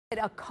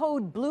A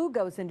code blue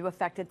goes into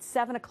effect at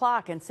 7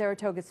 o'clock in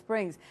Saratoga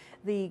Springs.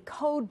 The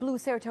code blue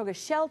Saratoga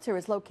shelter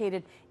is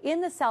located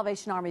in the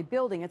Salvation Army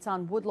building. It's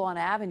on Woodlawn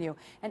Avenue.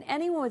 And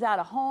anyone without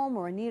a home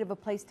or in need of a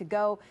place to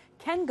go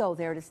can go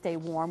there to stay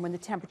warm when the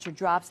temperature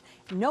drops.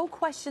 No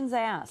questions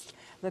asked.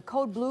 The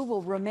code blue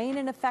will remain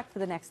in effect for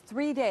the next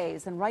 3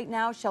 days. And right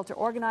now, shelter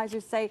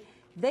organizers say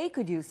they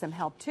could use some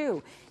help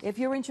too. If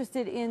you're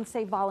interested in,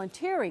 say,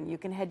 volunteering, you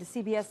can head to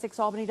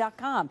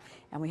cbs6albany.com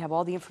and we have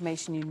all the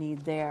information you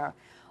need there.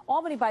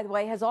 Albany, by the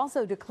way, has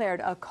also declared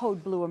a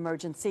code blue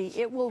emergency.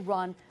 It will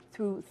run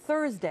through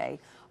Thursday.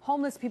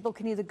 Homeless people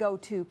can either go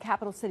to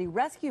Capital City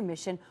Rescue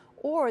Mission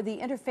or the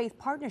Interfaith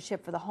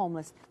Partnership for the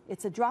Homeless.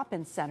 It's a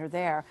drop-in center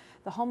there.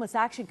 The Homeless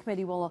Action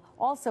Committee will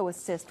also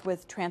assist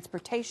with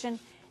transportation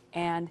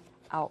and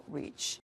outreach.